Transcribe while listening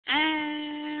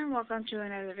And welcome to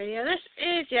another video. This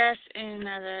is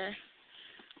another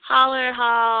Hollar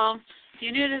Haul. If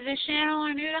you're new to this channel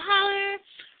or new to Hollar,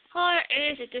 Hollar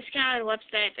is a discounted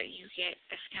website that you get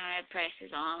discounted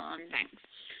prices on things.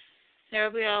 There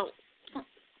will be a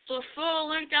full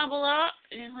link down below.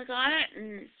 You can click on it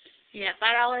and you get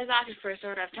 $5 off your first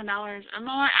order of $10 or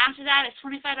more. After that, it's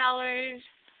 $25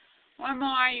 or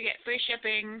more. You get free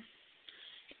shipping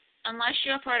unless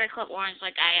you're a part of Club Orange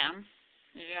like I am.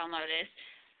 You don't know this.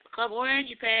 Club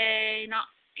Orange, you pay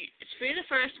it's free the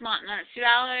first month, and then it's $2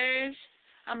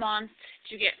 a month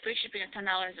to get free shipping of $10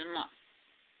 a month.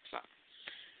 So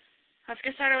let's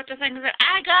get started with the things that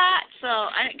I got. So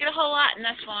I didn't get a whole lot in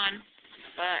this one,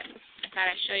 but I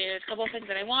thought I'd show you a couple of things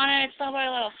that I wanted. It's probably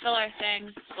a little filler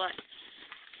things, but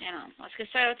let's get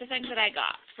started with the things that I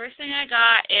got. First thing I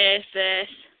got is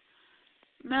this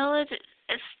Millet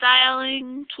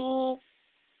styling tool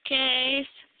case.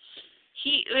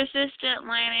 Heat resistant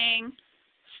lining,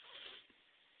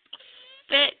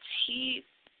 fits heat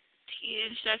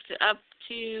instructed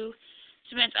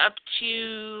cements up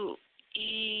to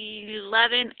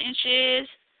 11 inches,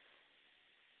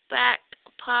 back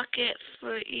pocket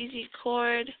for easy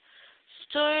cord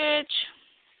storage.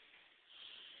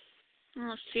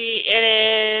 Let's see, it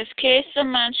is case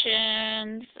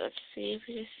dimensions. Let's see if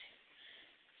we just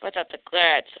without the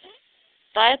glare. It's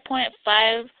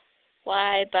 5.5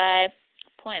 wide by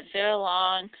 0.0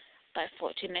 long by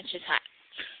 14 inches high.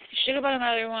 You should have bought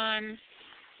another one.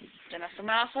 Don't know if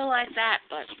someone else will like that,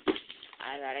 but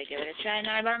I thought I'd give it a try.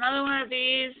 Now I bought another one of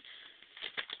these.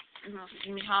 I don't know if you've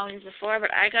seen me haul these before,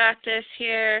 but I got this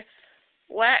here.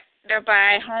 Wet. They're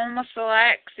by Home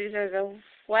Selects. These are the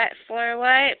wet floor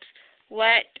wipes.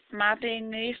 Wet mopping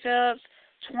refills.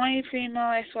 20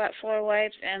 pre-moist wet floor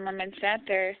wipes and lemon scent.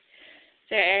 They're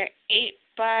 8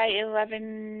 by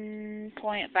 11.5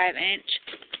 inch.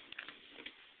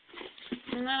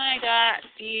 And then I got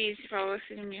these. You've probably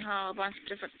seen me haul a bunch of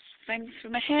different things for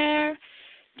my hair.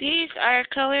 These are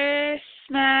Color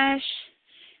Smash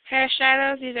hair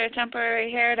shadows. These are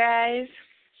temporary hair dyes.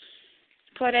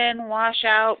 Put in, wash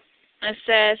out. It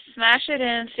says smash it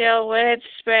in, seal with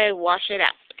spray, wash it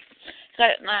out.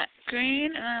 Got it in that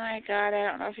green, and then I got it, I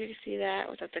don't know if you can see that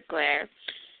without the glare.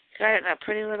 Got it in that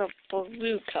pretty little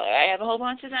blue color. I have a whole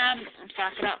bunch of them. I'm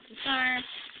stocking up for summer.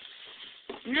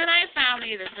 And then I found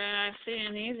these. I've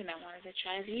seen these, and I wanted to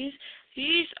try these.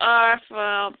 These are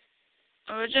from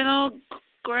Original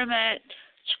Gourmet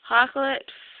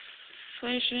Chocolate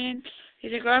Fusion.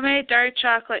 These are gourmet dark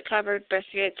chocolate covered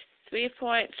biscuits,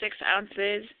 3.6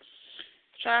 ounces.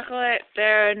 Chocolate.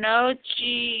 There are no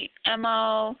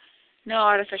GMO, no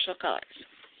artificial colors.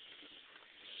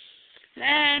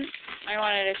 Then I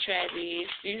wanted to try these.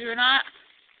 These weren't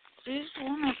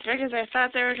as big as I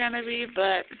thought they were gonna be,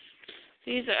 but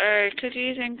these are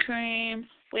cookies and cream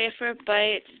wafer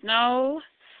bites. No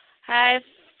high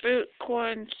fruit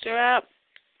corn syrup.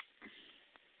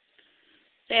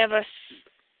 They have a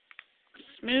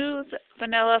smooth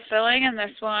vanilla filling in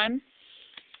this one.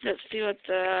 Let's see what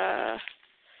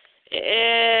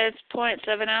it's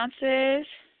 0.7 ounces.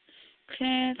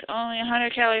 It's only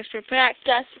 100 calories per pack.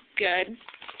 That's good. And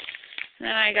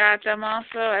then I got them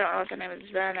also. I don't know what the name of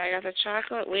this brand. I got the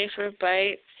chocolate wafer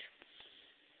bites.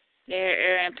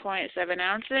 They're in 0.7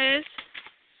 ounces.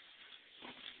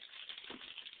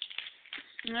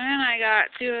 And then I got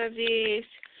 2 of these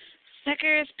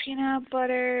Snickers peanut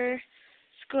butter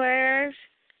squares.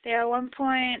 They are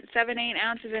 1.78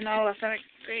 ounces. I know that's not a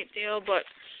great deal, but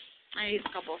I need a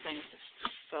couple of things to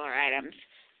filler items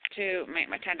to make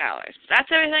my $10.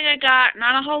 That's everything I got.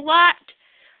 Not a whole lot,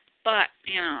 but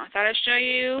I thought I'd show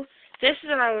you. This is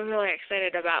what I was really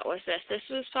excited about. Was this? This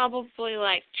was probably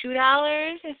like $2.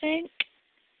 I think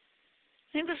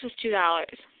this was $2. $1.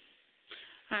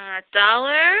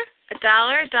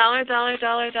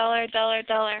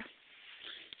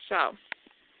 So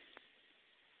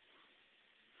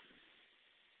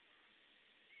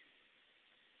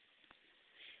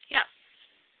yeah,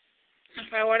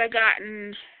 if I would have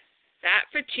gotten that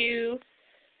for 2,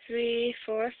 3,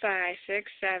 4, 5,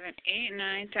 6, 7, 8,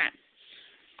 9, 10.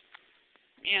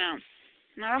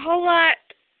 Not a whole lot,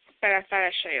 but I thought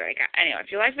I'd show you what I got. Anyway,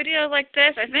 if you like videos like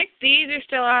this, I think these are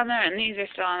still on there, and these are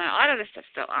still on there. A lot of this stuff's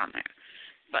still on there.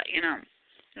 But, if you like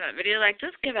a video like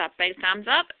this, give it a big thumbs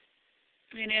up.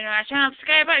 If you're new to my channel,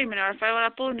 subscribe button, you know, if I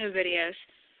upload new videos.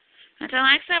 Until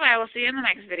next time, I will see you in the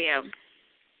next video.